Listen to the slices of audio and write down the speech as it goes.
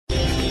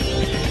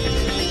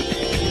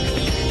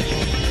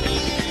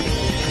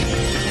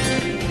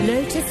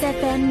Lotus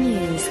FM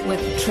News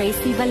with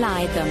Tracy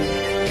Valaydham.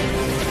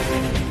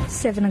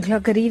 7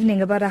 o'clock good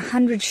evening. About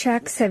 100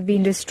 shacks have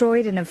been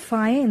destroyed in a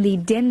fire in the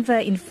Denver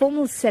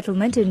informal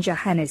settlement in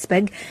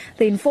Johannesburg.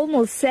 The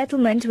informal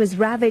settlement was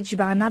ravaged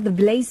by another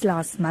blaze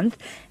last month,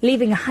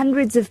 leaving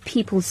hundreds of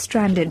people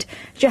stranded.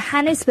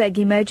 Johannesburg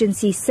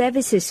Emergency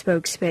Services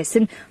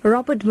spokesperson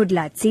Robert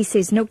Mudlatsi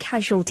says no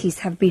casualties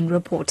have been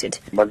reported.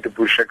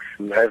 Multiple shacks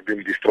have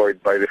been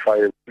destroyed by the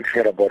fire.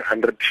 Here about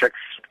 100 shacks.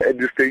 At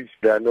this stage,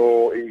 there are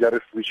no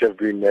injuries which have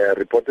been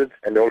reported,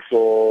 and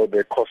also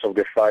the cause of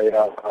the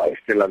fire is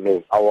still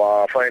unknown.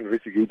 Our fire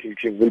investigating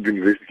team will be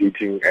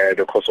investigating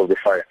the cause of the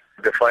fire.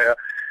 The fire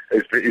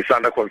is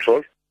under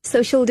control.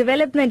 Social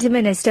Development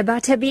Minister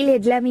Bathabile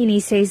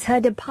Dlamini says her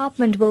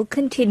department will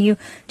continue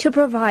to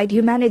provide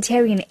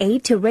humanitarian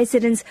aid to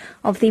residents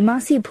of the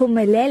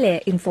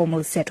Masiphumelele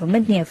informal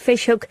settlement near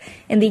Fishhook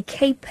in the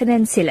Cape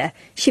Peninsula.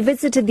 She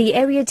visited the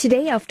area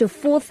today after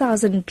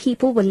 4,000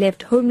 people were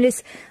left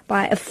homeless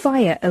by a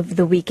fire over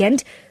the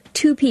weekend.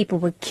 2 people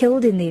were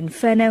killed in the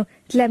inferno.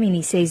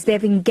 Dlamini says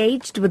they've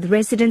engaged with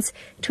residents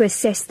to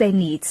assess their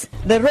needs.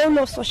 The role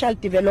of social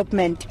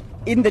development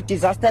in the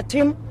disaster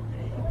team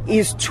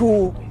is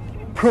to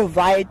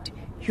provide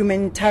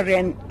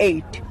humanitarian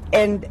aid,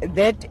 and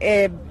that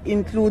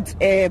includes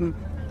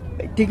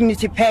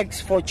dignity packs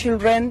for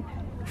children,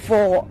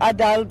 for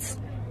adults,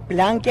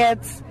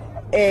 blankets,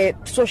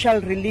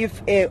 social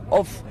relief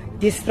of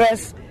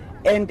distress,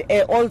 and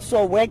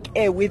also work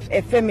with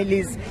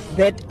families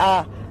that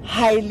are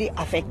highly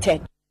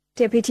affected.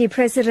 Deputy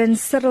President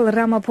Cyril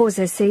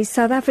Ramaphosa says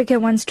South Africa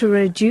wants to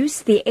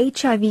reduce the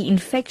HIV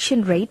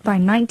infection rate by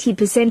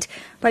 90%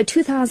 by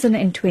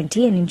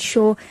 2020 and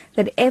ensure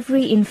that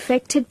every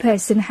infected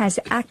person has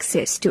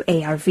access to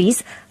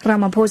ARVs.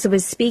 Ramaphosa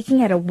was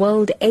speaking at a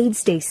World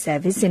AIDS Day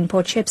service in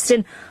Port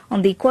Shepstone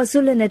on the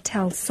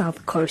KwaZulu-Natal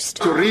South Coast.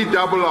 To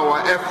redouble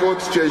our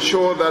efforts to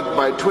ensure that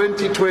by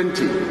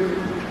 2020,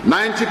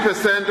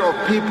 90%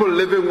 of people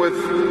living with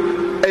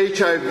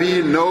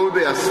HIV know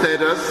their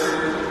status,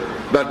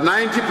 that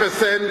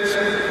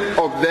 90%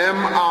 of them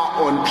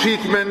are on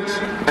treatment,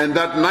 and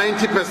that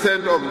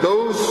 90% of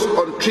those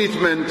on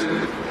treatment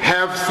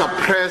have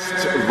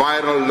suppressed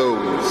viral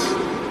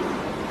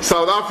loads.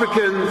 South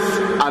Africans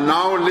are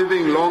now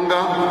living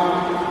longer,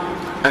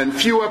 and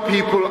fewer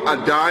people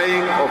are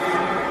dying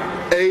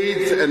of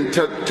AIDS and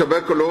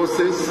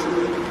tuberculosis.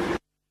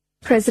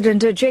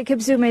 President Jacob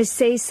Zuma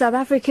says South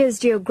Africa's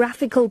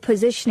geographical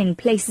positioning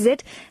places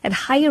it at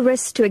higher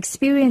risk to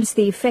experience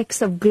the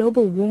effects of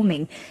global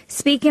warming.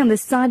 Speaking on the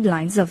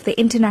sidelines of the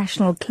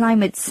International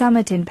Climate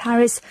Summit in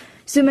Paris,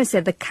 Zuma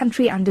said the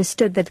country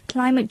understood that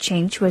climate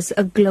change was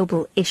a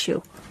global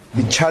issue.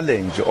 The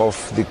challenge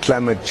of the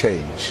climate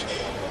change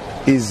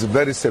is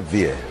very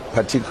severe,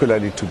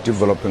 particularly to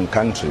developing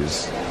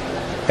countries.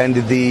 And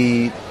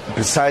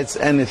besides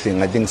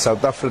anything, I think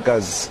South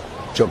Africa's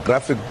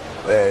geographic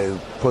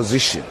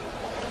position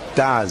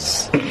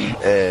does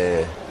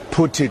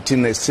put it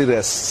in a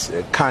serious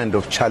kind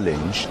of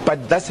challenge,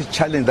 but that's a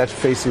challenge that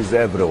faces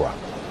everyone.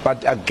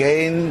 But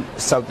again,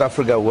 South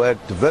Africa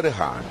worked very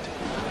hard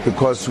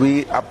because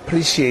we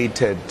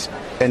appreciated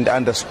and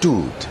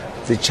understood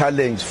the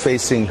challenge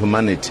facing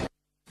humanity.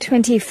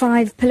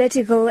 25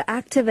 political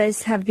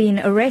activists have been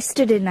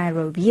arrested in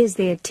Nairobi as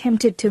they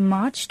attempted to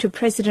march to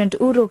President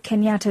Uhuru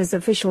Kenyatta's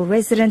official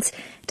residence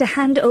to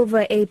hand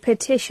over a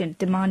petition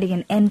demanding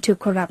an end to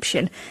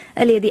corruption.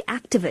 Earlier, the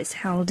activists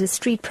held a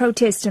street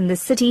protest in the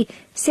city.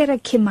 Sarah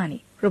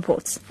Kimani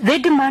reports. They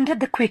demanded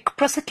the quick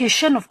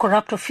prosecution of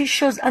corrupt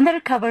officials and the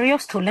recovery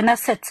of stolen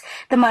assets.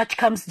 The march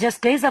comes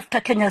just days after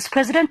Kenya's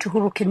President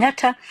Uhuru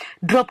Kenyatta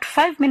dropped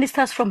 5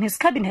 ministers from his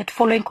cabinet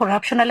following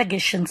corruption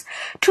allegations.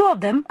 2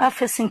 of them are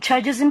facing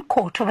charges in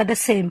court over the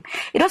same.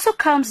 It also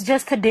comes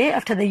just a day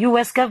after the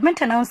U.S. government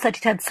announced that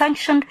it had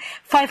sanctioned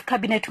 5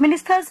 cabinet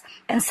ministers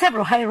and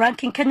several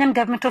high-ranking Kenyan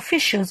government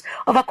officials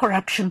over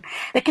corruption.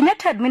 The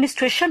Kenyatta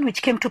administration,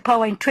 which came to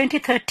power in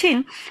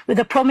 2013 with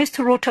a promise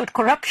to root out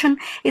corruption,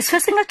 is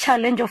facing a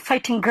challenge of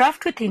fighting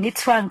graft within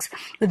its ranks,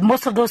 with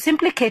most of those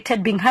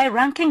implicated being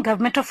high-ranking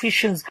government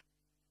officials.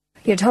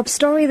 Your top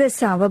story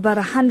this hour: about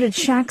 100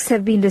 shacks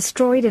have been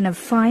destroyed in a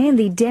fire in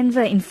the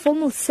Denver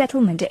informal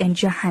settlement in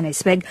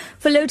Johannesburg.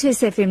 For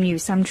Lotus FM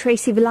News, I'm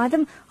Tracy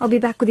Valaydham. I'll be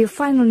back with your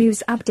final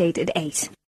news update at 8.